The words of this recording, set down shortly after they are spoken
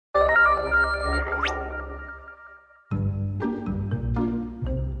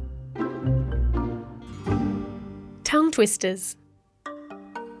Tongue twisters.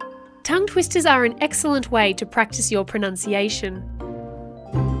 Tongue twisters are an excellent way to practice your pronunciation.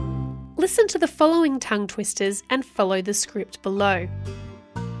 Listen to the following tongue twisters and follow the script below.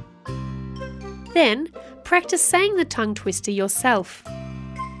 Then, practice saying the tongue twister yourself.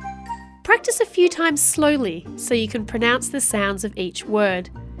 Practice a few times slowly so you can pronounce the sounds of each word.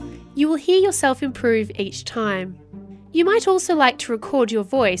 You will hear yourself improve each time. You might also like to record your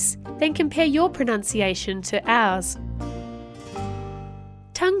voice, then compare your pronunciation to ours.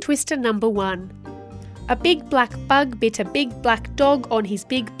 Tongue twister number 1. A big black bug bit a big black dog on his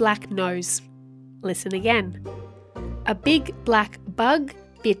big black nose. Listen again. A big black bug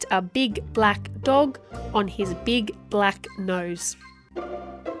bit a big black dog on his big black nose.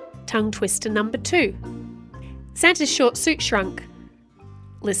 Tongue twister number 2. Santa's short suit shrunk.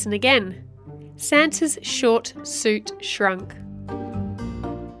 Listen again. Santa's short suit shrunk.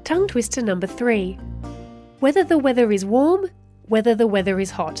 Tongue twister number 3. Whether the weather is warm, whether the weather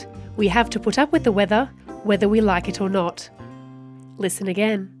is hot. We have to put up with the weather, whether we like it or not. Listen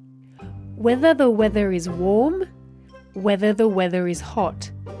again. Whether the weather is warm, whether the weather is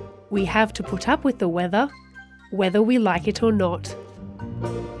hot. We have to put up with the weather, whether we like it or not.